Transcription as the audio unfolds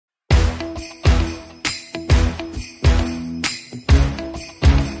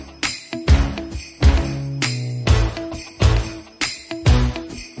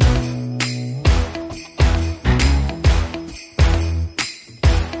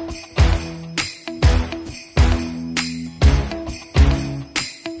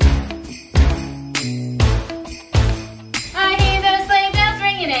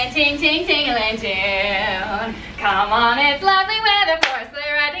Come on, it's lovely weather for us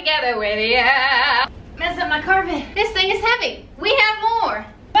to ride together with you. Mess up my carpet. This thing is heavy. We have more.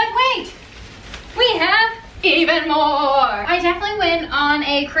 But wait, we have even more. I definitely went on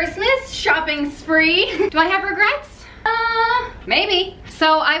a Christmas shopping spree. Do I have regrets? Maybe.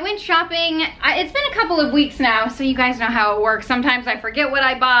 So I went shopping. It's been a couple of weeks now, so you guys know how it works. Sometimes I forget what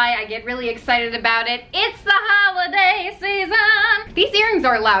I buy. I get really excited about it. It's the holiday season. These earrings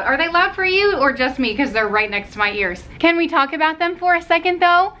are loud. Are they loud for you or just me because they're right next to my ears? Can we talk about them for a second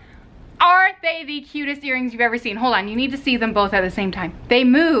though? Aren't they the cutest earrings you've ever seen? Hold on, you need to see them both at the same time. They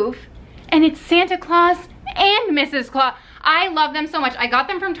move, and it's Santa Claus and Mrs. Claus. I love them so much. I got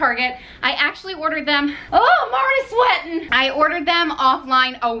them from Target. I actually ordered them. Oh, I'm already sweating. I ordered them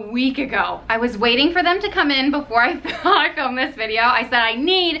offline a week ago. I was waiting for them to come in before I filmed this video. I said I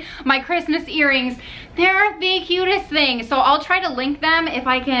need my Christmas earrings. They're the cutest thing. So I'll try to link them if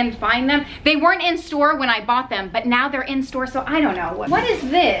I can find them. They weren't in store when I bought them, but now they're in store, so I don't know. What is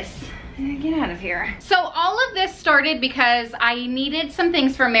this? Get out of here. So all of this started because I needed some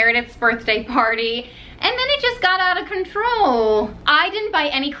things for Meredith's birthday party, and then it just got out of control. I didn't buy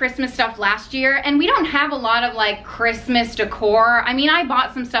any Christmas stuff last year, and we don't have a lot of like Christmas decor. I mean, I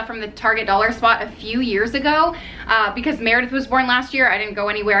bought some stuff from the Target dollar spot a few years ago because Meredith was born last year. I didn't go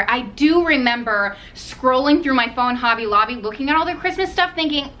anywhere. I do remember scrolling through my phone Hobby Lobby, looking at all their Christmas stuff,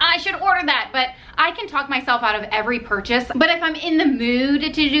 thinking I should order that, but I can talk myself out of every purchase. But if I'm in the mood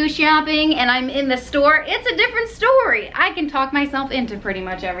to do shopping and I'm in the store, it's a different story. I can talk myself into pretty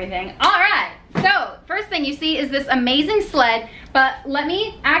much everything. All right. So, first thing you see is this amazing sled, but let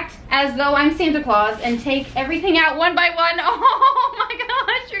me act as though I'm Santa Claus and take everything out one by one. Oh my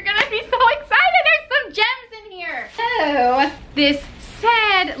gosh, you're gonna be so excited. There's some gems in here. Oh, this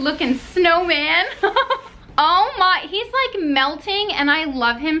sad looking snowman. Oh my, he's like melting and I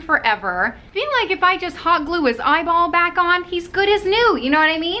love him forever. I feel like if I just hot glue his eyeball back on, he's good as new, you know what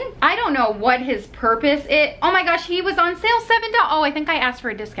I mean? I don't know what his purpose is. Oh my gosh, he was on sale, $7. Oh, I think I asked for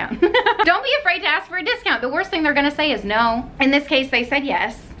a discount. Don't be afraid to ask for a discount. The worst thing they're gonna say is no. In this case, they said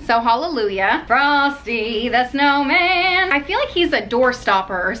yes. So hallelujah. Frosty the snowman. I feel like he's a door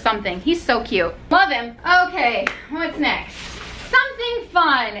stopper or something. He's so cute. Love him. Okay, what's next? Something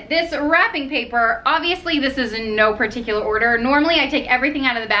fun. This wrapping paper, obviously this is in no particular order. Normally I take everything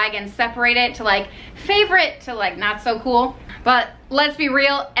out of the bag and separate it to like favorite to like not so cool. But let's be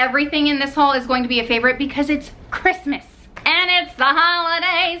real, everything in this haul is going to be a favorite because it's Christmas. And it's the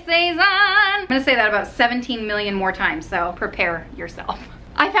holiday season. I'm gonna say that about 17 million more times, so prepare yourself.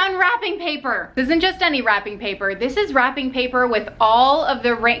 I found wrapping paper. This isn't just any wrapping paper. This is wrapping paper with all of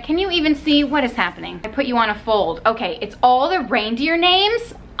the, can you even see what is happening? I put you on a fold. Okay, it's all the reindeer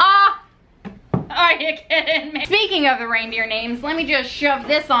names. Ah, are you kidding me? Speaking of the reindeer names, let me just shove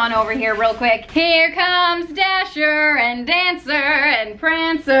this on over here real quick. Here comes Dasher and Dancer and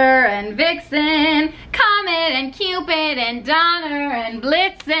Prancer and Vixen, Comet and Cupid and Donner and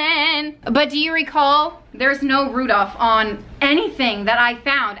Blitzen. But do you recall? There's no Rudolph on anything that I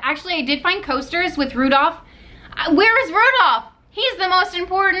found. Actually, I did find coasters with Rudolph. Where is Rudolph? He's the most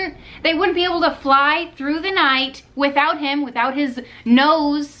important. They wouldn't be able to fly through the night without him, without his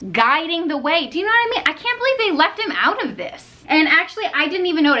nose guiding the way. Do you know what I mean? I can't believe they left him out of this. And actually, I didn't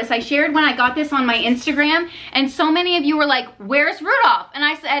even notice. I shared when I got this on my Instagram, and so many of you were like, where's Rudolph? And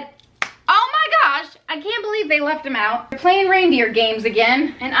I said, oh my gosh, I can't believe they left him out. They're playing reindeer games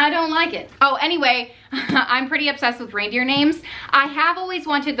again, and I don't like it. Oh, anyway, I'm pretty obsessed with reindeer names. I have always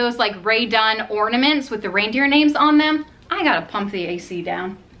wanted those like Ray Dunn ornaments with the reindeer names on them. I gotta pump the AC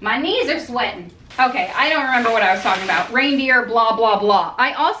down. My knees are sweating. Okay, I don't remember what I was talking about. Reindeer, blah, blah, blah.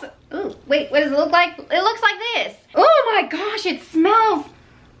 I also, ooh, wait, what does it look like? It looks like this. Oh my gosh, it smells.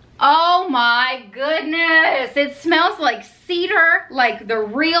 Oh my goodness. It smells like cedar, like the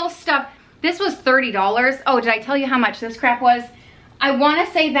real stuff. This was $30. Oh, did I tell you how much this crap was? I want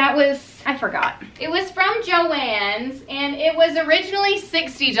to say that was, I forgot. It was from Joann's and it was originally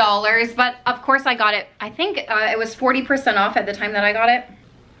 $60, but of course I got it. I think it was 40% off at the time that I got it.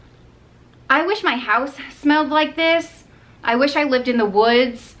 I wish my house smelled like this. I wish I lived in the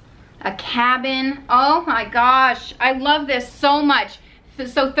woods, a cabin. Oh my gosh, I love this so much.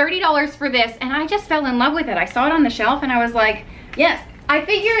 So $30 for this, and I just fell in love with it. I saw it on the shelf and I was like, yes. I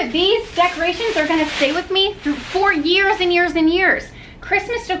figure these decorations are gonna stay with me for years and years and years.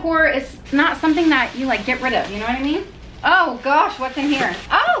 Christmas decor is not something that you like get rid of, you know what I mean? Oh gosh, what's in here?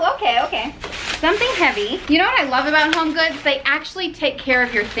 Oh, okay, okay. Something heavy. You know what I love about HomeGoods? They actually take care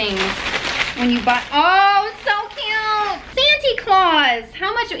of your things when you buy. Oh, so cute. Santa Claus.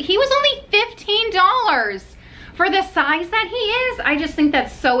 How much? He was only $15. For the size that he is, I just think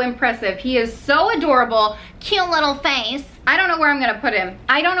that's so impressive. He is so adorable. cute little face. I don't know where I'm gonna put him.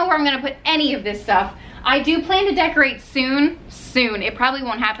 I don't know where I'm gonna put any of this stuff. I do plan to decorate soon. It probably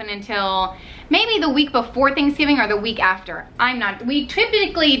won't happen until maybe the week before Thanksgiving or the week after. We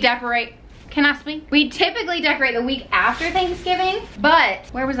typically decorate, can I speak? We typically decorate the week after Thanksgiving, but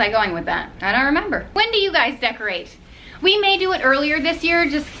where was I going with that? I don't remember. When do you guys decorate? We may do it earlier this year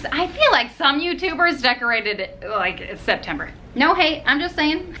just 'cause I feel like some YouTubers decorated it like September. No hate, I'm just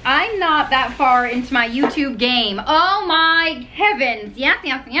saying. I'm not that far into my YouTube game. Oh my heavens, yes.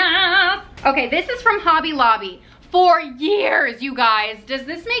 Okay, this is from Hobby Lobby. For years, you guys. Does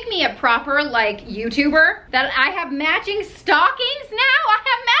this make me a proper like YouTuber? That I have matching stockings now? I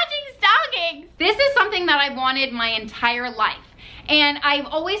have matching stockings. This is something that I've wanted my entire life. And I've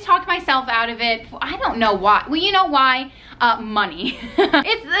always talked myself out of it. I don't know why. Well, you know why? Money.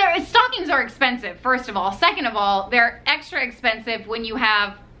 Stockings are expensive, first of all. Second of all, they're extra expensive when you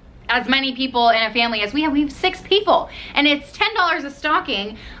have as many people in a family as we have. We have 6 people and it's $10 a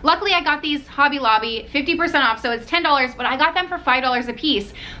stocking. Luckily I got these Hobby Lobby 50% off, so it's $10, but I got them for $5 a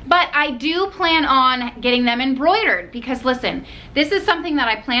piece. But I do plan on getting them embroidered because listen, this is something that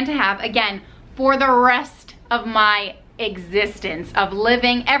I plan to have again for the rest of my existence of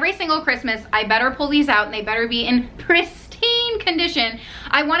living. Every single Christmas I better pull these out and they better be in pristine condition.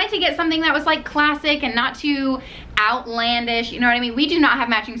 I wanted to get something that was like classic and not too outlandish, you know what I mean? We do not have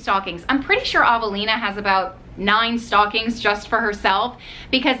matching stockings. I'm pretty sure Avelina has about 9 stockings just for herself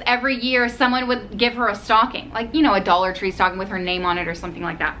because every year someone would give her a stocking, like, you know, a Dollar Tree stocking with her name on it or something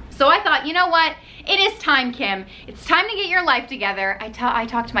like that. So I thought, you know what? It is time, Kim. It's time to get your life together. I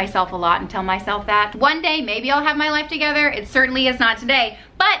talk to myself a lot and tell myself that one day maybe I'll have my life together. It certainly is not today,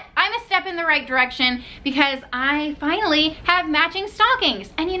 but I'm a step in the right direction because I finally have matching stockings.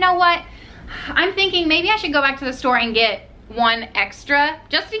 And you know what? I'm thinking maybe I should go back to the store and get 1 extra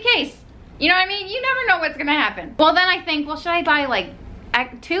just in case. You know what I mean? You never know what's gonna happen. Well, then I think, well, should I buy like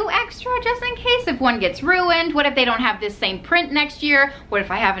 2 extra just in case if one gets ruined? What if they don't have this same print next year? What if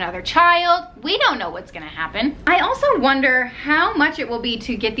I have another child? We don't know what's gonna happen. I also wonder how much it will be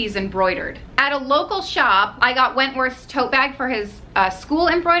to get these embroidered. At a local shop, I got Wentworth's tote bag for his school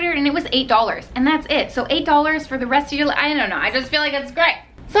embroidered and it was $8 and that's it. So $8 for the rest of your life, I don't know. I just feel like it's great.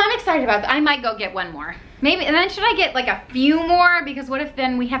 So I'm excited about that. I might go get 1 more. Maybe, and then should I get like a few more? Because what if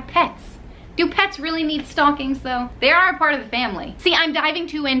then we have pets? Do pets really need stockings though? They are a part of the family. See, I'm diving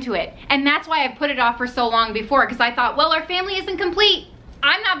too into it. And that's why I put it off for so long before, because I thought, well, our family isn't complete.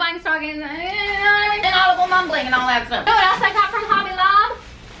 I'm not buying stockings, inaudible mumbling and all that stuff. You know what else I got from Hobby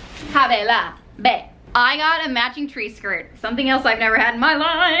Lobby? I got a matching tree skirt. Something else I've never had in my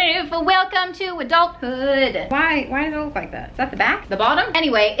life. Welcome to adulthood. Why does it look like that? Is that the back? The bottom?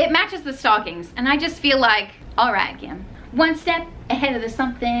 Anyway, it matches the stockings. And I just feel like, all right, Kim. 1 step ahead of the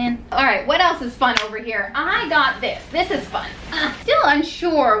something. All right, what else is fun over here? I got this. This is fun. Still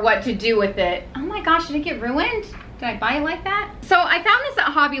unsure what to do with it. Oh my gosh, did it get ruined? Did I buy it like that? So I found this at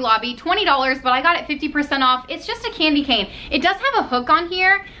Hobby Lobby, $20, but I got it 50% off. It's just a candy cane. It does have a hook on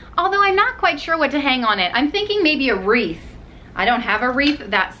here, although I'm not quite sure what to hang on it. I'm thinking maybe a wreath. I don't have a wreath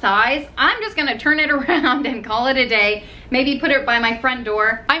that size. I'm just gonna turn it around and call it a day. Maybe put it by my front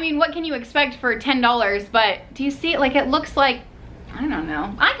door. I mean, what can you expect for $10? But do you see it? Like, it looks like, I don't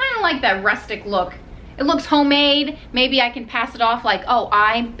know. I kind of like that rustic look. It looks homemade. Maybe I can pass it off like, oh,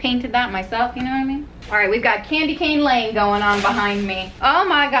 I painted that myself, you know what I mean? All right, we've got Candy Cane Lane going on behind me. Oh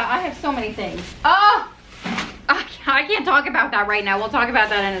my God, I have so many things. Oh! I can't talk about that right now. We'll talk about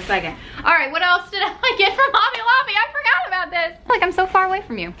that in a second. All right, what else did I get from Hobby Lobby? I forgot about this. Like, I'm so far away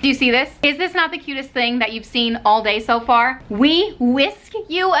from you. Do you see this? Is this not the cutest thing that you've seen all day so far? We whisk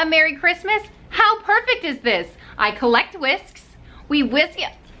you a Merry Christmas. How perfect is this? I collect whisks. We whisk you.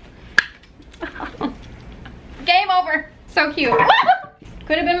 Game over. So cute.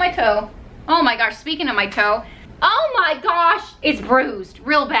 Could have been my toe. Oh my gosh, speaking of my toe. Oh my gosh, it's bruised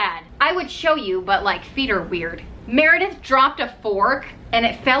real bad. I would show you, but like, feet are weird. Meredith dropped a fork and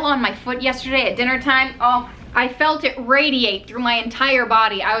it fell on my foot yesterday at dinner time. Oh, I felt it radiate through my entire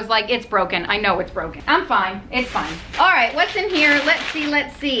body. I was like, it's broken. I know it's broken. I'm fine, it's fine. All right, what's in here? Let's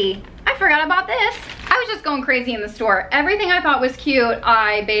see. I forgot about this. I was just going crazy in the store. Everything I thought was cute,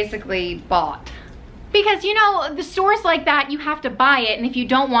 I basically bought. Because, you know, the stores like that, you have to buy it, and if you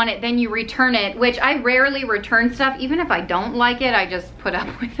don't want it, then you return it, which I rarely return stuff. Even if I don't like it, I just put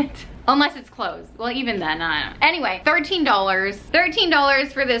up with it. Unless it's closed. Well, even then, I don't know. Anyway, $13.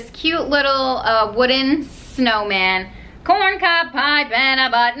 $13 for this cute little wooden snowman. Corn cob pipe and a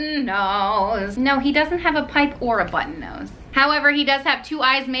button nose. No, he doesn't have a pipe or a button nose. However, he does have 2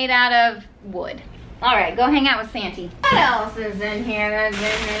 eyes made out of wood. All right, go hang out with Santy. What else is in here?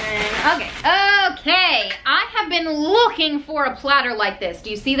 Okay, okay. I have been looking for a platter like this. Do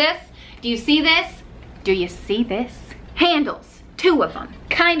you see this? Do you see this? Do you see this? Handles, 2 of them.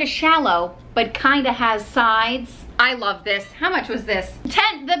 Kind of shallow, but kind of has sides. I love this. How much was this?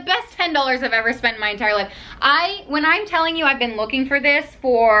 The best $10 I've ever spent in my entire life. When I'm telling you I've been looking for this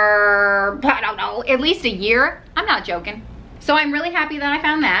for, I don't know, at least a year, I'm not joking. So I'm really happy that I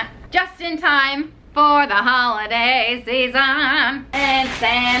found that. Just in time for the holiday season. And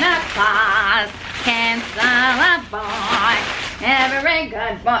Santa Claus can sell a boy every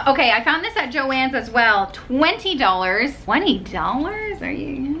good boy. Okay, I found this at Joann's as well. $20. $20? Are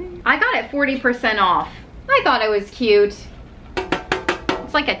you? I got it 40% off. I thought it was cute.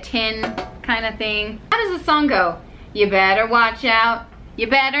 It's like a tin kind of thing. How does the song go? You better watch out. You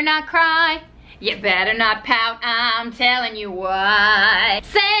better not cry. You better not pout. I'm telling you why.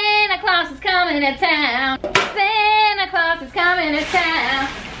 Santa Claus is coming to town. Santa Claus is coming to town.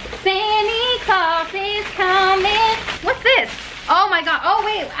 Santa Claus is coming. What's this? Oh my God. Oh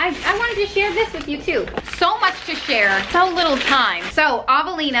wait, I wanted to share this with you too. So much to share, so little time. So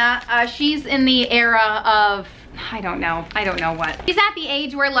Avelina, she's in the era of, I don't know what. She's at the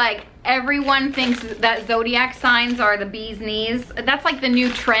age where like everyone thinks that zodiac signs are the bee's knees. That's like the new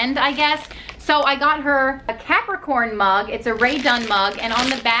trend, I guess. So I got her a Capricorn mug. It's a Ray Dunn mug, and on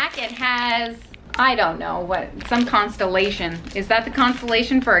the back it has, I don't know what, some constellation. Is that the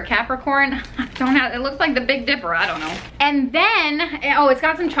constellation for a Capricorn? I don't have, it looks like the Big Dipper, I don't know. And then, oh, it's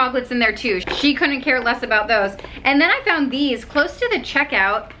got some chocolates in there too. She couldn't care less about those. And then I found these close to the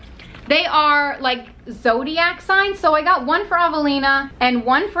checkout. They are like zodiac signs. So I got one for Avelina and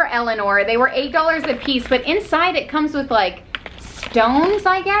one for Eleanor. They were $8 a piece, but inside it comes with like stones,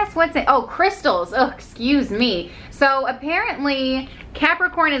 I guess. What's it? Oh, crystals. Oh, excuse me. So apparently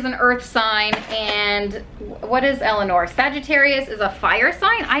Capricorn is an earth sign, and what is Eleanor? Sagittarius is a fire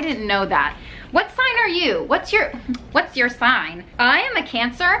sign? I didn't know that. What sign are you? What's your sign? I am a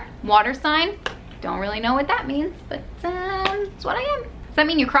Cancer, water sign. Don't really know what that means, but that's what I am. Does that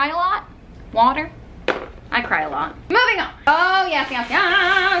mean you cry a lot? Water? I cry a lot. Moving on. Oh, yes, yes,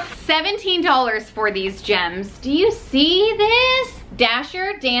 yes. $17 for these gems. Do you see this?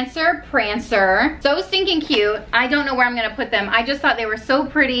 Dasher, Dancer, Prancer. So stinking cute. I don't know where I'm gonna put them. I just thought they were so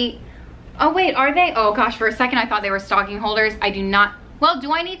pretty. Oh wait, are they? Oh gosh, for a second I thought they were stocking holders. I do not. Well,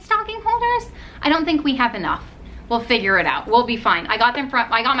 do I need stocking holders? I don't think we have enough. We'll figure it out. We'll be fine. I got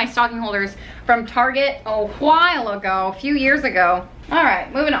my stocking holders from Target a while ago, a few years ago. All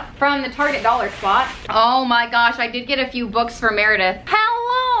right, moving on. From the Target dollar spot. Oh my gosh, I did get a few books for Meredith.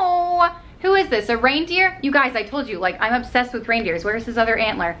 Hello! Who is this, a reindeer? You guys, I told you, like, I'm obsessed with reindeers. Where's his other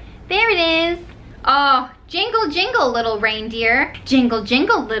antler? There it is. Oh, jingle, jingle, little reindeer. Jingle,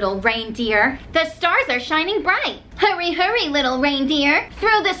 jingle, little reindeer. The stars are shining bright. Hurry, hurry, little reindeer.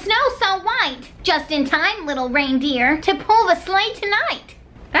 Through the snow so white. Just in time, little reindeer, to pull the sleigh tonight.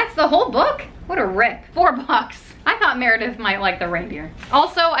 That's the whole book? What a rip. $4. I thought Meredith might like the reindeer.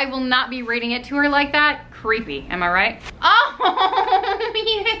 Also, I will not be reading it to her like that. Creepy, am I right? Oh,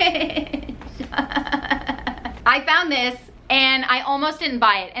 yes. I found this and I almost didn't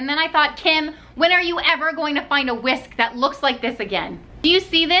buy it. And then I thought, Kim, when are you ever going to find a whisk that looks like this again? Do you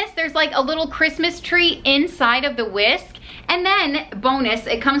see this? There's like a little Christmas tree inside of the whisk. And then, bonus,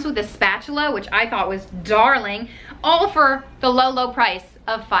 it comes with a spatula, which I thought was darling, all for the low, low price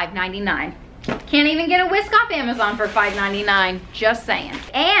of $5.99. Can't even get a whisk off Amazon for $5.99, just saying.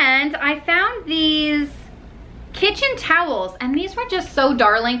 And I found these kitchen towels, and these were just so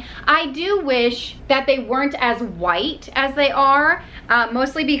darling. I do wish that they weren't as white as they are,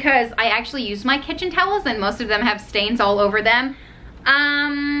 mostly because I actually use my kitchen towels and most of them have stains all over them.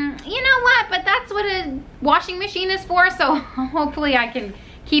 You know what, but that's what a washing machine is for, so hopefully I can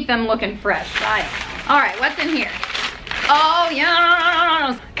keep them looking fresh. All right, what's in here? Oh,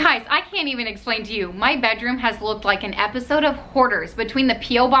 yes. Guys, I can't even explain to you. My bedroom has looked like an episode of Hoarders between the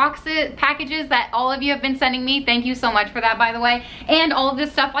P.O. boxes, packages that all of you have been sending me. Thank you so much for that, by the way. And all of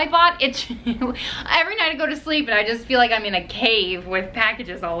this stuff I bought. It's every night I go to sleep and I just feel like I'm in a cave with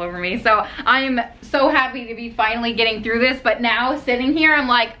packages all over me. So I'm so happy to be finally getting through this. But now sitting here, I'm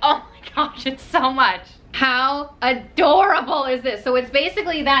like, oh my gosh, it's so much. How adorable is this? So it's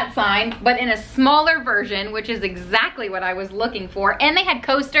basically that sign, but in a smaller version, which is exactly what I was looking for. And they had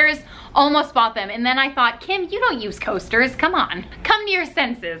coasters, almost bought them. And then I thought, Kim, you don't use coasters. Come on, come to your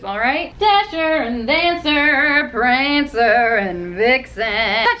senses, all right? Dasher and Dancer, Prancer and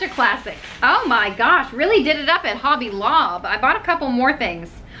Vixen. Such a classic. Oh my gosh, really did it up at Hobby Lobby. I bought a couple more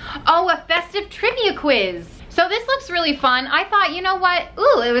things. Oh, a festive trivia quiz. So this looks really fun. I thought, you know what?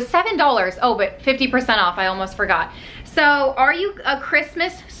 Ooh, it was $7. Oh, but 50% off, I almost forgot. So, are you a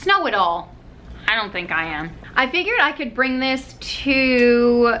Christmas snow-it-all? I don't think I am. I figured I could bring this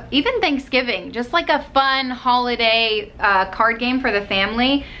to even Thanksgiving, just like a fun holiday card game for the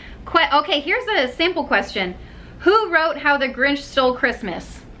family. Okay, here's a sample question. Who wrote How the Grinch Stole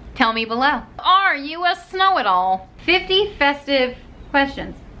Christmas? Tell me below. Are you a snow-it-all? 50 festive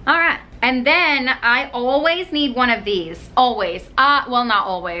questions. All right. And then I always need one of these. Always. Well, not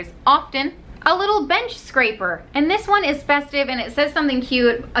always. Often. A little bench scraper. And this one is festive and it says something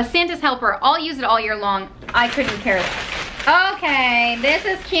cute. A Santa's helper. I'll use it all year long. I couldn't care less. Okay, this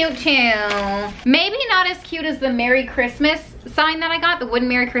is cute too. Maybe not as cute as the Merry Christmas sign that I got, the wooden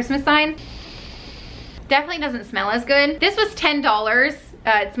Merry Christmas sign. Definitely doesn't smell as good. This was $10.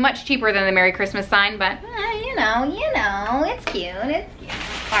 It's much cheaper than the Merry Christmas sign, but you know, it's cute, it's cute.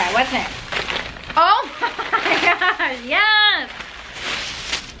 All right, what's next? Oh my gosh, yes!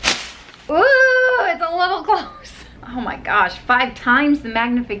 Ooh, it's a little close. Oh my gosh, 5 times the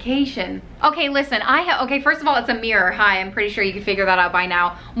magnification. Okay, listen, okay, first of all, it's a mirror. Hi, I'm pretty sure you can figure that out by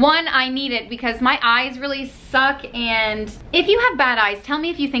now. One, I need it because my eyes really suck, and if you have bad eyes, tell me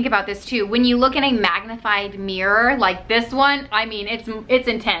if you think about this too. When you look in a magnified mirror like this one, I mean, it's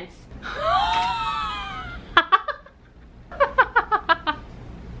intense.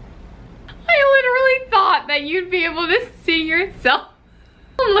 I literally thought that you'd be able to see yourself.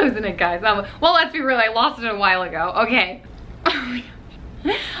 I'm losing it, guys. Well, let's be real, I lost it a while ago. Okay. I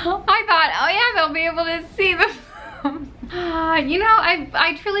thought, oh yeah, they'll be able to see the you know,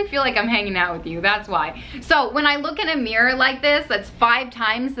 I truly feel like I'm hanging out with you. That's why. So when I look in a mirror like this, that's 5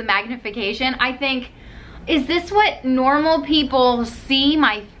 times the magnification, I think, is this what normal people see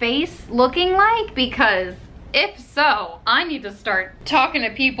my face looking like? Because if so, I need to start talking to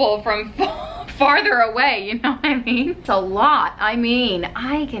people from farther away, you know what I mean? It's a lot. I mean,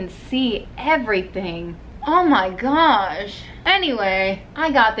 I can see everything. Oh my gosh. Anyway,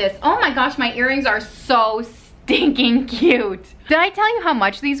 I got this. Oh my gosh, my earrings are so stinking cute. Did I tell you how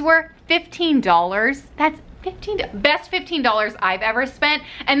much these were? $15. That's best $15 I've ever spent,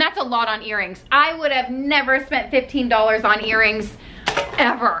 and that's a lot on earrings. I would have never spent $15 on earrings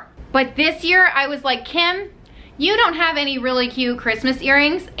ever. But this year I was like, Kim, you don't have any really cute Christmas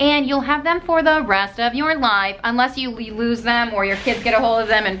earrings, and you'll have them for the rest of your life unless you lose them or your kids get a hold of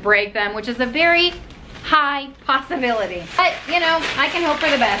them and break them, which is a very high possibility. But, you know, I can hope for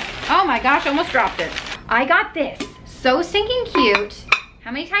the best. Oh my gosh, almost dropped it. I got this. So stinking cute.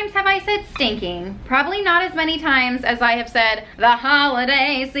 How many times have I said stinking? Probably not as many times as I have said the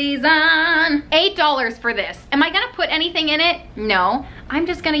holiday season. $8 for this. Am I gonna put anything in it? No. I'm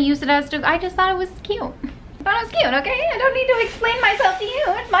just gonna use it as I just thought it was cute. I thought it was cute, okay? I don't need to explain myself to you.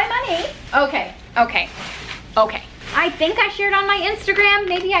 It's my money. Okay. I think I shared on my Instagram.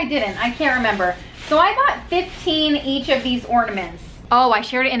 Maybe I didn't. I can't remember. So I bought 15 each of these ornaments. Oh, I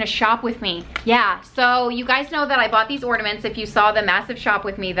shared it in a shop with me. Yeah, so you guys know that I bought these ornaments if you saw the massive shop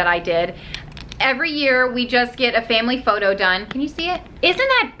with me that I did. Every year we just get a family photo done. Can you see it? Isn't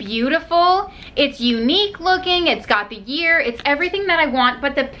that beautiful? It's unique looking, it's got the year, it's everything that I want,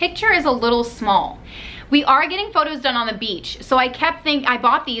 but the picture is a little small. We are getting photos done on the beach, so I kept thinking, I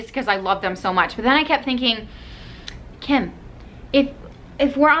bought these because I love them so much, but then I kept thinking, Kim,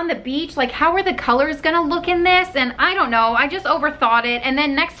 if we're on the beach, like how are the colors gonna look in this? And I don't know, I just overthought it. And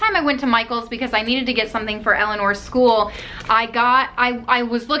then next time I went to Michael's because I needed to get something for Eleanor's school, I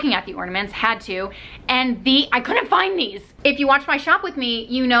was looking at the ornaments, had to, and I couldn't find these. If you watch my shop with me,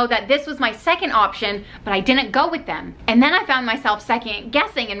 you know that this was my second option, but I didn't go with them. And then I found myself second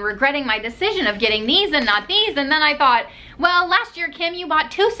guessing and regretting my decision of getting these and not these. And then I thought, well, last year, Kim, you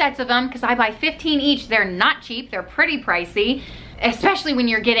bought 2 sets of them because I buy 15 each. They're not cheap, they're pretty pricey, especially when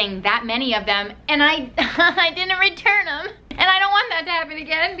you're getting that many of them. And I didn't return them. And I don't want that to happen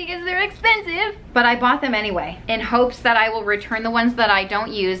again because they're expensive. But I bought them anyway in hopes that I will return the ones that I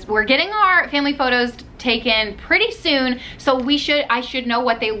don't use. We're getting our family photos taken pretty soon, so I should know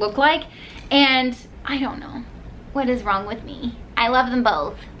what they look like. And I don't know. What is wrong with me? I love them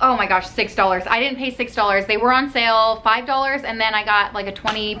both. Oh my gosh, $6. I didn't pay $6. They were on sale, $5, and then I got like a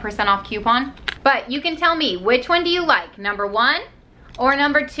 20% off coupon. But you can tell me, which one do you like? Number 1 or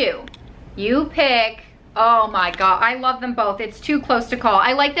number 2? You pick. Oh my god, I love them both. It's too close to call.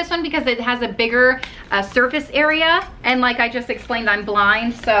 I like this one because it has a bigger surface area, and like I just explained, I'm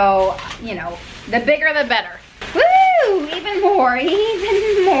blind, so you know, the bigger the better. Woo! Even more in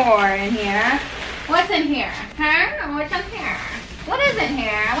here. What's in here? Huh? What's in here? What is in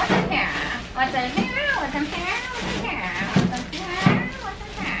here? What's in here? What's in here? What's in here? What's in here? What's in here? What's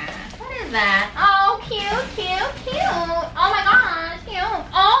in here? is that? Oh, cute, cute, cute. Oh my gosh, cute.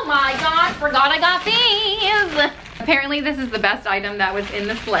 Oh my gosh, forgot I got these. Apparently this is the best item that was in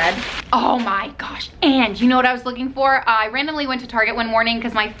the sled. Oh my gosh. And you know what I was looking for? I randomly went to Target one morning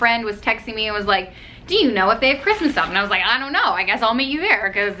because my friend was texting me and was like, do you know if they have Christmas stuff? And I was like, I don't know. I guess I'll meet you there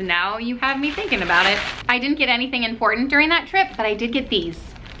because now you have me thinking about it. I didn't get anything important during that trip, but I did get these.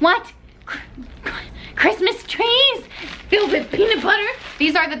 What? Christmas trees filled with peanut butter.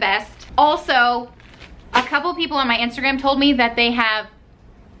 These are the best. Also, a couple people on my Instagram told me that they have,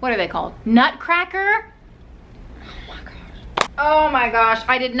 what are they called? Nutcracker. Oh my gosh,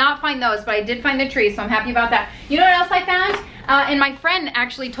 I did not find those, but I did find the tree, so I'm happy about that. You know what else I found? And my friend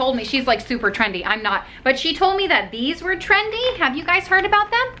actually told me, she's like super trendy, I'm not, but she told me that these were trendy. Have you guys heard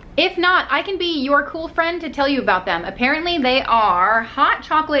about them? If not, I can be your cool friend to tell you about them. Apparently they are hot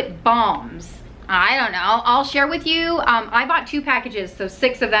chocolate bombs. I don't know, I'll share with you. I bought 2 packages, so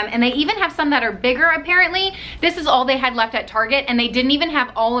 6 of them, and they even have some that are bigger apparently. This is all they had left at Target, and they didn't even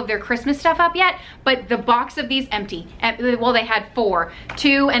have all of their Christmas stuff up yet, but the box of these empty. Well, they had 4,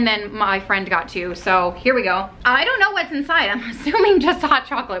 2, and then my friend got 2, so here we go. I don't know what's inside, I'm assuming just hot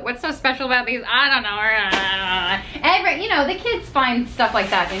chocolate. What's so special about these? I don't know. You know, the kids find stuff like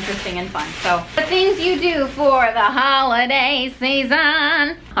that interesting and fun, so. The things you do for the holiday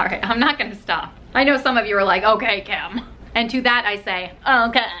season. All right, I'm not gonna stop. I know some of you are like, okay, Kim. And to that I say,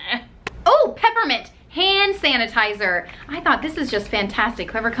 okay. Oh, peppermint hand sanitizer. I thought this is just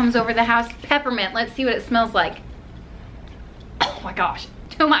fantastic. Whoever comes over the house, peppermint. Let's see what it smells like. Oh my gosh,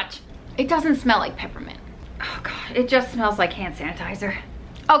 too much. It doesn't smell like peppermint. Oh God, it just smells like hand sanitizer.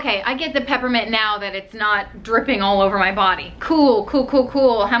 Okay, I get the peppermint now that it's not dripping all over my body. Cool, cool, cool,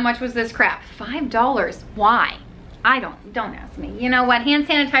 cool. How much was this crap? $5. Why? Don't ask me. You know what? Hand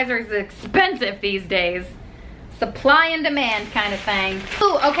sanitizer is expensive these days. Supply and demand kind of thing.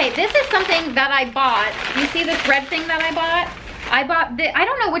 Ooh, okay, this is something that I bought. You see this red thing that I bought? I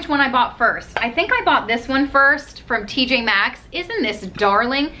don't know which one I bought first. I think I bought this one first from TJ Maxx. Isn't this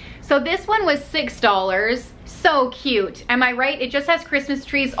darling? So this one was $6. So cute. Am I right? It just has Christmas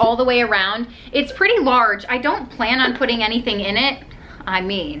trees all the way around. It's pretty large. I don't plan on putting anything in it. I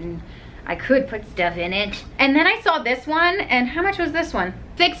mean, I could put stuff in it. And then I saw this one, and how much was this one?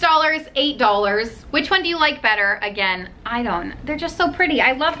 $6, $8. Which one do you like better? Again, I don't. They're just so pretty.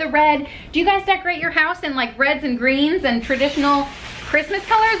 I love the red. Do you guys decorate your house in like reds and greens and traditional Christmas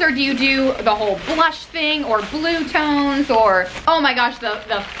colors, or do you do the whole blush thing or blue tones, or, oh my gosh,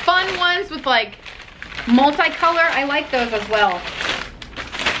 the fun ones with like multicolor? I like those as well.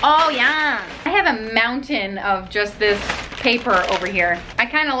 Oh yeah. I have a mountain of just this paper over here. I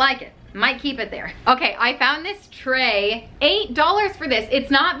kind of like it. Might keep it there. Okay, I found this tray, $8 for this. It's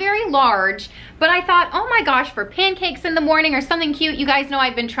not very large, but I thought, oh my gosh, for pancakes in the morning or something cute. You guys know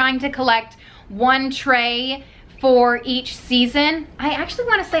I've been trying to collect one tray for each season. I actually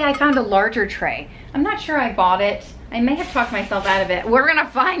want to say I found a larger tray. I'm not sure I bought it. I may have talked myself out of it. We're gonna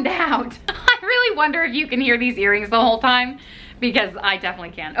find out. I really wonder if you can hear these earrings the whole time, because I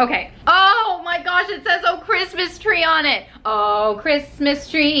definitely can. Okay. Oh my gosh, it says, oh, Christmas tree on it. Oh, Christmas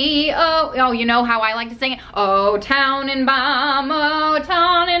tree. Oh, you know how I like to sing it? Oh, town and bomb, oh,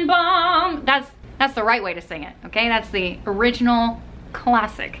 town and bomb. That's the right way to sing it, okay? That's the original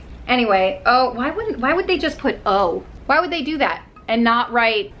classic. Anyway, oh, why would they just put O? Why would they do that and not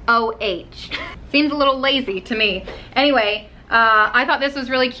write OH? Seems a little lazy to me. Anyway, I thought this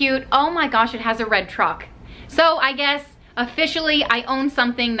was really cute. Oh my gosh, it has a red truck. So I guess officially I own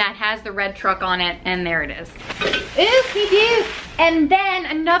something that has the red truck on it, and there it is. Oopsie doo. And then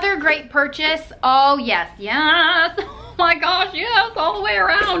another great purchase. Oh yes, yes. Oh my gosh, yes, all the way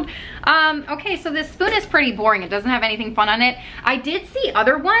around. Okay, so this spoon is pretty boring. It doesn't have anything fun on it. I did see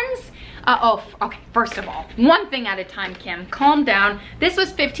other ones. Okay, first of all, one thing at a time, Kim, calm down. This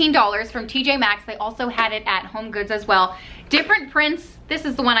was $15 from TJ Maxx. They also had it at HomeGoods as well. Different prints. This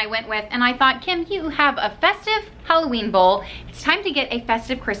is the one I went with, and I thought, Kim, you have a festive Halloween bowl. It's time to get a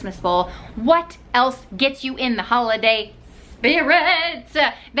festive Christmas bowl. What else gets you in the holiday spirit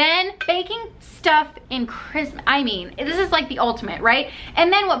than baking stuff in Christmas? I mean, this is like the ultimate, right?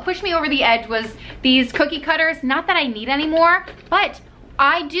 And then what pushed me over the edge was these cookie cutters. Not that I need anymore, but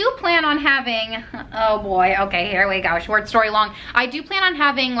I do plan on having, oh boy, okay, here we go, short story long. I do plan on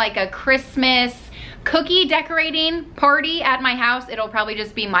having like a Christmas cookie decorating party at my house. It'll probably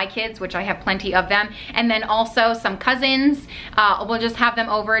just be my kids, which I have plenty of them, and then also some cousins. We'll just have them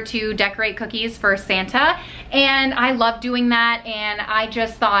over to decorate cookies for Santa, and I love doing that. And I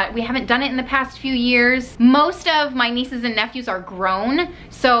just thought, we haven't done it in the past few years. Most of my nieces and nephews are grown,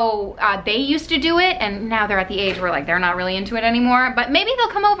 so they used to do it, and now they're at the age where like they're not really into it anymore, but maybe they'll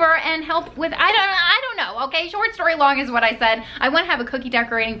come over and help with, I don't know, okay? Short story long is what I said. I want to have a cookie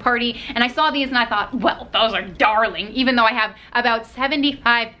decorating party, and I saw these and I thought, well, those are darling, even though I have about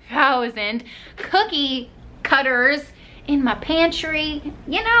 75,000 cookie cutters in my pantry.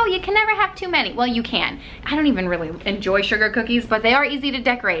 You know, you can never have too many. Well, you can. I don't even really enjoy sugar cookies, but they are easy to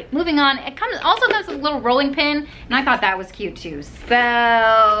decorate. Moving on, it also comes with a little rolling pin, and I thought that was cute too, so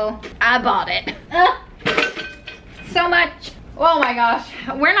I bought it. So much. Oh my gosh,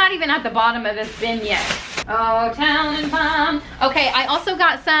 we're not even at the bottom of this bin yet. Oh, town and mom. Okay, I also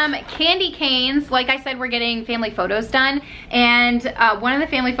got some candy canes. Like I said, we're getting family photos done, and one of the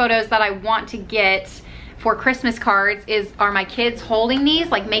family photos that I want to get for Christmas cards are my kids holding these,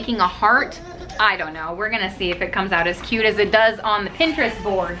 like making a heart. I don't know, we're gonna see if it comes out as cute as it does on the Pinterest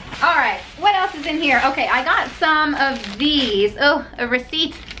board. All right, what else is in here? Okay, I got some of these. Oh, a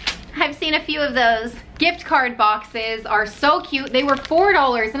receipt. I've seen a few of those. Gift card boxes are so cute. They were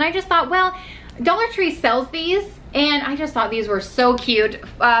 $4, and I just thought, well, Dollar Tree sells these, and I just thought these were so cute.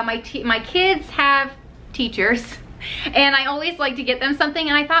 My kids have teachers, and I always like to get them something,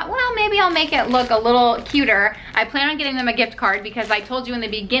 and I thought, well, maybe I'll make it look a little cuter. I plan on getting them a gift card because I told you in the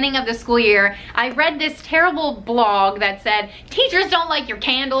beginning of the school year, I read this terrible blog that said, teachers don't like your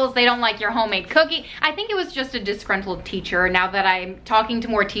candles, they don't like your homemade cookie. I think it was just a disgruntled teacher. Now that I'm talking to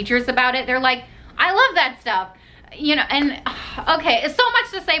more teachers about it, they're like, I love that stuff. You know, and okay, so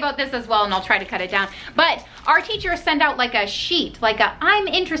much to say about this as well, and I'll try to cut it down. But our teachers send out like a sheet, like a I'm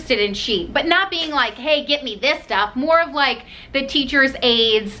interested in sheet, but not being like, hey, get me this stuff. More of like the teachers'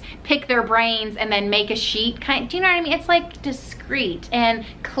 aides pick their brains and then make a sheet. Do you know what I mean? It's like discreet and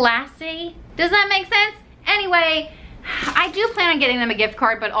classy. Does that make sense? Anyway, I do plan on getting them a gift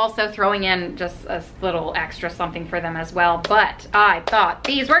card, but also throwing in just a little extra something for them as well. But I thought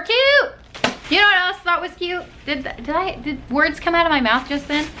these were cute. You know what else I thought was cute? Did words come out of my mouth just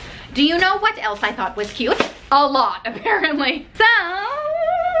then? Do you know what else I thought was cute? A lot, apparently. So,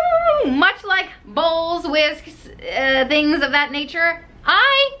 much like bowls, whisks, things of that nature,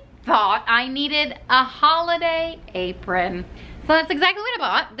 I thought I needed a holiday apron. So that's exactly what I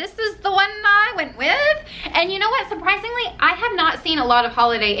bought. This is the one I went with. And you know what? Surprisingly, I have not seen a lot of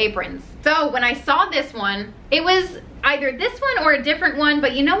holiday aprons. So when I saw this one, it was either this one or a different one,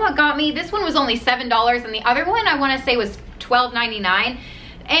 but you know what got me? This one was only $7, and the other one I want to say was $12.99.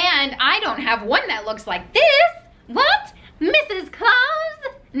 And I don't have one that looks like this. What? Mrs.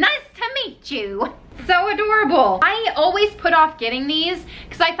 Claus? Nice to meet you. So adorable. I always put off getting these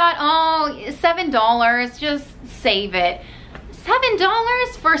because I thought, oh, $7, just save it.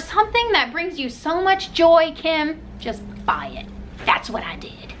 $7 for something that brings you so much joy, Kim? Just buy it. That's what I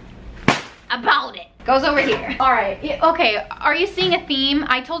did. I bought it. Goes over here. All right, okay, are you seeing a theme?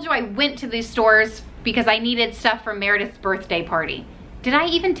 I told you I went to these stores because I needed stuff for Meredith's birthday party. Did I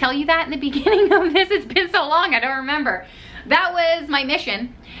even tell you that in the beginning of this? It's been so long, I don't remember. That was my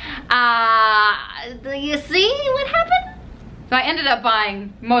mission. Do you see what happened? So I ended up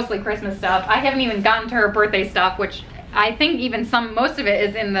buying mostly Christmas stuff. I haven't even gotten to her birthday stuff, which I think even most of it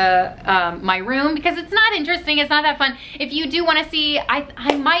is in the my room because it's not interesting, it's not that fun. If you do want to see,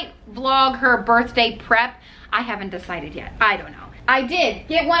 I might vlog her birthday prep. I haven't decided yet, I don't know. I did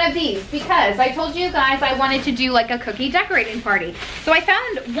get one of these because I told you guys I wanted to do like a cookie decorating party. So I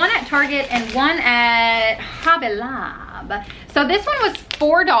found one at Target and one at Hobby Lab. So this one was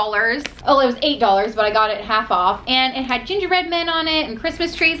 $4. Oh, it was $8, but I got it half off. And it had gingerbread men on it and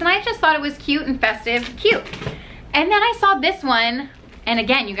Christmas trees, and I just thought it was cute and festive. Cute. And then I saw this one, and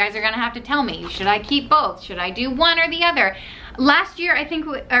again, you guys are gonna have to tell me, should I keep both? Should I do one or the other? Last year, I think,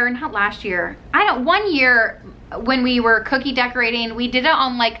 or not last year, one year when we were cookie decorating, we did it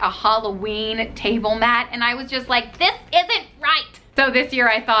on like a Halloween table mat, and I was just like, this isn't right. So this year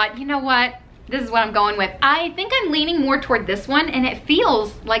I thought, you know what? This is what I'm going with. I think I'm leaning more toward this one, and it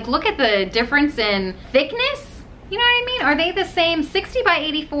feels like, look at the difference in thickness. You know what I mean? Are they the same? 60 by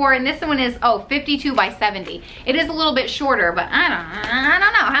 84, and this one is, 52 by 70. It is a little bit shorter, but I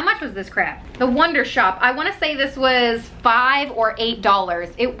don't know. How much was this crap? The Wonder Shop. I want to say this was $5 or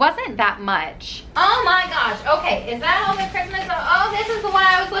 $8. It wasn't that much. Oh my gosh. Okay, is that all the Christmas? Oh, this is the one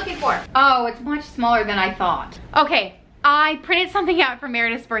I was looking for. Oh, it's much smaller than I thought. Okay, I printed something out for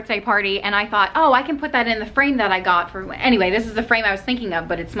Meredith's birthday party and I thought, oh, I can put that in the frame that I got for, anyway, this is the frame I was thinking of,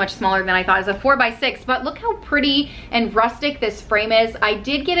 but it's much smaller than I thought. It's a 4x6, but look how pretty and rustic this frame is. I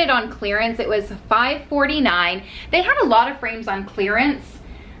did get it on clearance. It was $5.49. They had a lot of frames on clearance.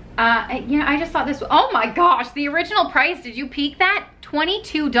 Yeah, I just thought this, oh my gosh, the original price, did you peek that?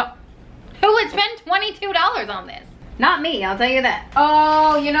 $22. Who would spend $22 on this? Not me, I'll tell you that.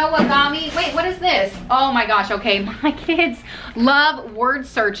 Oh, you know what got me? Wait, what is this? Oh my gosh, okay, my kids love word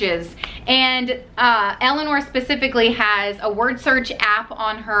searches. And Eleanor specifically has a word search app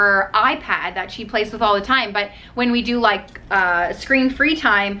on her iPad that she plays with all the time. But when we do like screen free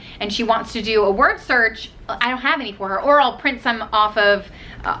time and she wants to do a word search, I don't have any for her, or I'll print some off of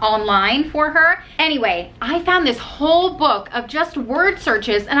online for her. Anyway, I found this whole book of just word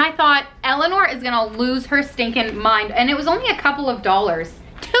searches and I thought Eleanor is gonna lose her stinking mind, and it was only a couple of dollars.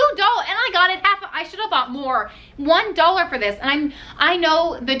 $2, and I got it I should have bought more. $1 for this, and I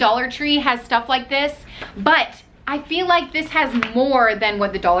know the Dollar Tree has stuff like this, but I feel like this has more than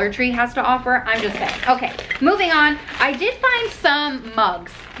what the Dollar Tree has to offer. I'm just saying. Okay, moving on. I did find some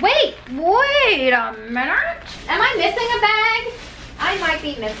mugs. Wait a minute. Am I missing a bag? I might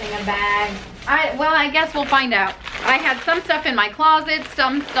be missing a bag. Well, I guess we'll find out. I had some stuff in my closet,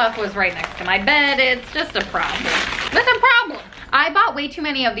 some stuff was right next to my bed. It's just a problem. It's a problem. I bought way too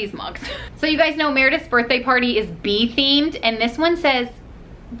many of these mugs. So you guys know Meredith's birthday party is bee themed, and this one says,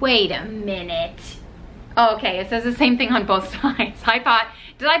 wait a minute. Oh, okay, it says the same thing on both sides. I thought,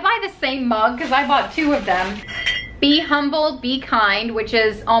 did I buy the same mug? Because I bought two of them. Be humble, be kind, which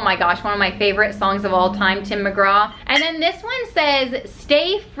is, oh my gosh, one of my favorite songs of all time, Tim McGraw. And then this one says,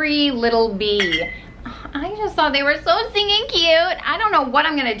 stay free, little bee. I just thought they were so singing cute. I don't know what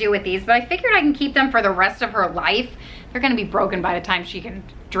I'm gonna do with these, but I figured I can keep them for the rest of her life. They're gonna be broken by the time she can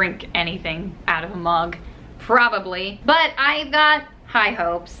drink anything out of a mug, probably. But I've got high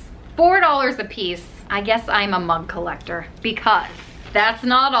hopes. $4 a piece. I guess I'm a mug collector, because that's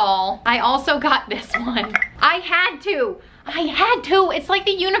not all. I also got this one. I had to. It's like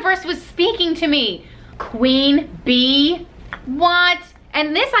the universe was speaking to me. Queen bee. What?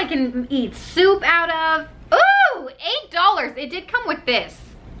 And this I can eat soup out of. Ooh, $8. It did come with this.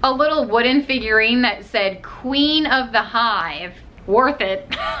 A little wooden figurine that said Queen of the Hive. Worth it,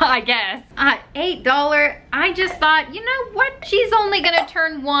 I guess. $8. I just thought, you know what? She's only gonna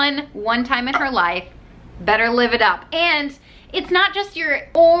turn one time in her life. Better live it up. And it's not just your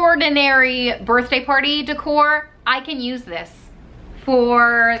ordinary birthday party decor. I can use this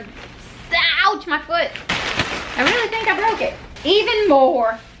for, ouch, my foot. I really think I broke it. Even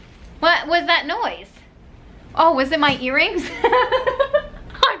more. What was that noise? Oh, was it my earrings?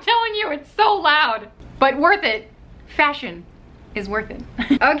 I'm telling you, it's so loud, but worth it. Fashion is worth it.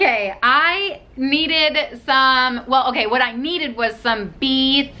 Okay, I needed some, well, okay, what I needed was some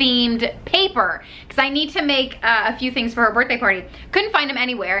bee themed paper, because I need to make a few things for her birthday party. Couldn't find them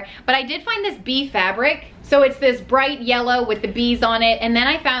anywhere, but I did find this bee fabric. So it's this bright yellow with the bees on it, and then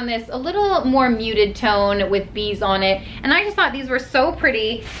I found this a little more muted tone with bees on it, and I just thought these were so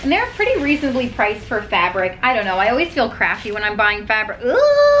pretty, and they're pretty reasonably priced for fabric. I don't know, I always feel crafty when I'm buying fabric.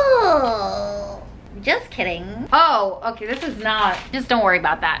 Ooh. Just kidding. Oh, okay, this is not, just don't worry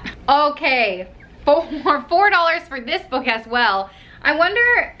about that. Okay, $4 for this book as well. I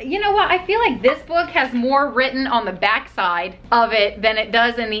wonder, you know what, I feel like this book has more written on the back side of it than it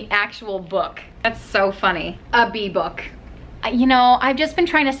does in the actual book. That's so funny. A bee book. You know, I've just been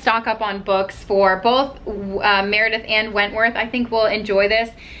trying to stock up on books for both Meredith and Wentworth. I think we'll enjoy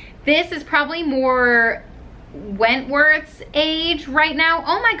this. This is probably more Wentworth's age right now.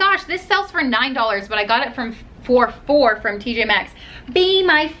 Oh my gosh, this sells for $9, but I got it for $4 from TJ Maxx. Be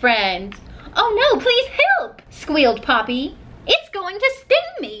my friend. Oh no, please help, squealed Poppy. It's going to sting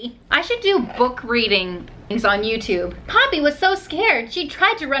me. I should do book reading things on YouTube. Poppy was so scared, she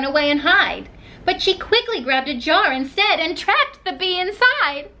tried to run away and hide, but she quickly grabbed a jar instead and trapped the bee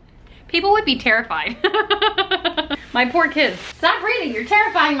inside. People would be terrified. My poor kids. Stop reading, you're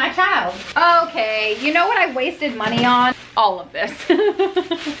terrifying my child. Okay, you know what I wasted money on? All of this.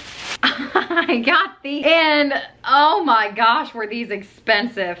 I got these, and oh my gosh, were these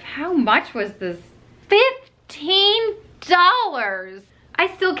expensive. How much was this? $15. I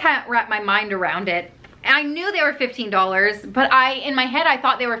still can't wrap my mind around it. I knew they were $15, but in my head, I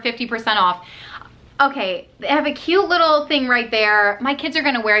thought they were 50% off. Okay, they have a cute little thing right there. My kids are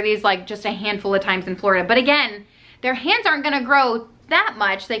gonna wear these like just a handful of times in Florida, but again, their hands aren't gonna grow that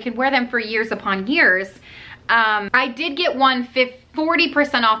much. They could wear them for years upon years. I did get one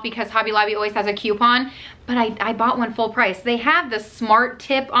 40% off because Hobby Lobby always has a coupon, but I bought one full price. They have the smart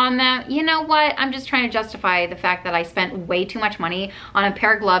tip on them. You know what? I'm just trying to justify the fact that I spent way too much money on a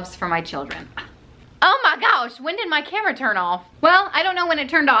pair of gloves for my children. Oh my gosh, when did my camera turn off? Well, I don't know when it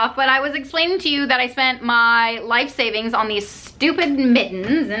turned off, but I was explaining to you that I spent my life savings on these stupid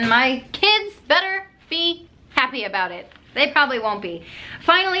mittens, and my kids better be happy about it. They probably won't be.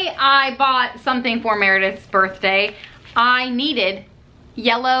 Finally, I bought something for Meredith's birthday. I needed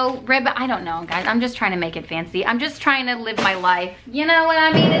yellow ribbon. I don't know, guys. I'm just trying to make it fancy. I'm just trying to live my life. You know what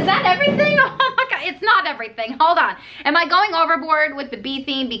I mean? Is that everything? Oh my God, it's not everything. Hold on. Am I going overboard with the bee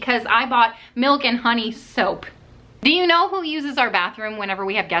theme? Because I bought milk and honey soap. Do you know who uses our bathroom whenever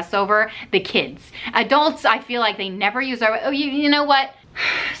we have guests over? The kids. Adults, I feel like they never use our, oh, you know what?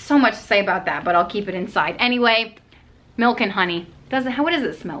 So much to say about that, but I'll keep it inside. Anyway, milk and honey. What does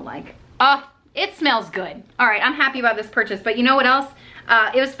it smell like? Oh, it smells good. All right, I'm happy about this purchase, but you know what else?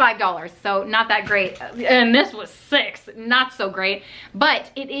 It was $5, so not that great. And this was $6, not so great.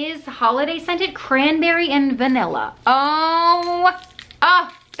 But it is holiday scented cranberry and vanilla. Oh,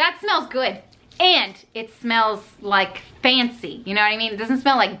 that smells good. And it smells like fancy, you know what I mean? It doesn't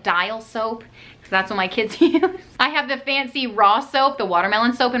smell like dial soap, because that's what my kids use. I have the fancy raw soap, the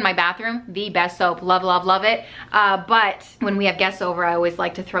watermelon soap in my bathroom. The best soap, love, love, love it. But when we have guests over, I always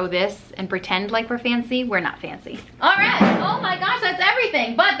like to throw this and pretend like we're fancy. We're not fancy. All right, oh my gosh, that's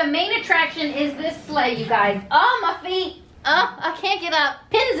everything. But the main attraction is this sleigh, you guys. Oh, my feet. Oh, I can't get up.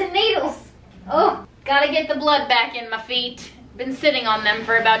 Pins and needles. Oh, gotta get the blood back in my feet. Been sitting on them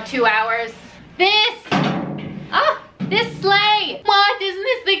for about 2 hours. This sleigh. What? Isn't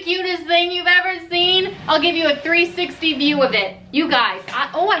this the cutest thing you've ever seen? I'll give you a 360 view of it. You guys, I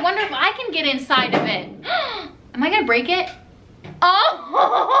wonder if I can get inside of it. Am I gonna break it?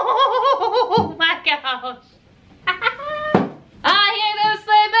 Oh my gosh. I hear those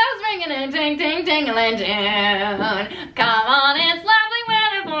sleigh bells ringing and ting, ting, ting-a-ling, ting. Come on, it's lovely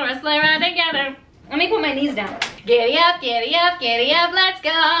weather for a sleigh ride together. Let me put my knees down. Giddy up, giddy up, giddy up, let's go.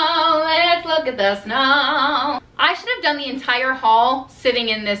 Let's look at the snow. I should have done the entire haul sitting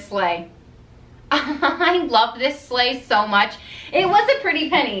in this sleigh. I love this sleigh so much. It was a pretty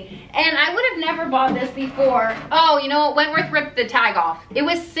penny, and I would have never bought this before. Oh, you know what? Wentworth ripped the tag off. It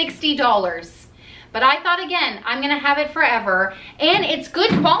was $60. But I thought, again, I'm gonna have it forever, and it's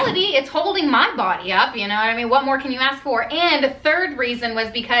good quality. It's holding my body up, you know what I mean? What more can you ask for? And the third reason was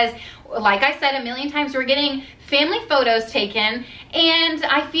because, like I said a million times, we're getting family photos taken, and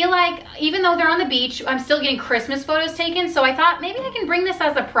I feel like even though they're on the beach, I'm still getting Christmas photos taken, so I thought maybe I can bring this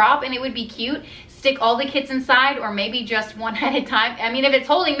as a prop and it would be cute. Stick all the kids inside, or maybe just one at a time. I mean, if it's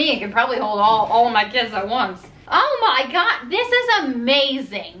holding me, it can probably hold all of my kids at once. Oh my God, this is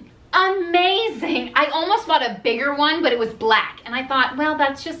amazing. Amazing. I almost bought a bigger one, but it was black, and I thought, well,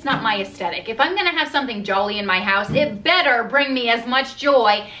 that's just not my aesthetic. If I'm gonna have something jolly in my house, it better bring me as much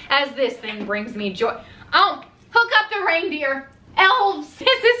joy as this thing brings me joy. Oh, hook up the reindeer. Elves,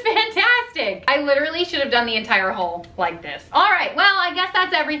 this is fantastic. I literally should have done the entire haul like this. All right, well, I guess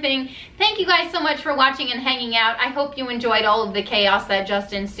that's everything. Thank you guys so much for watching and hanging out. I hope you enjoyed all of the chaos that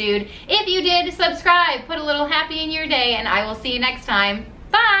just ensued. If you did, subscribe, put a little happy in your day, and I will see you next time.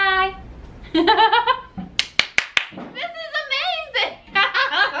 Bye. This is amazing.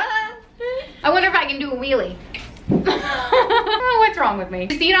 I wonder if I can do a wheelie. What's wrong with me?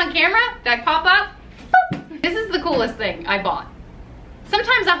 You see it on camera? Did I pop up? Boop. This is the coolest thing I bought.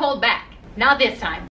 Sometimes I hold back. Not this time.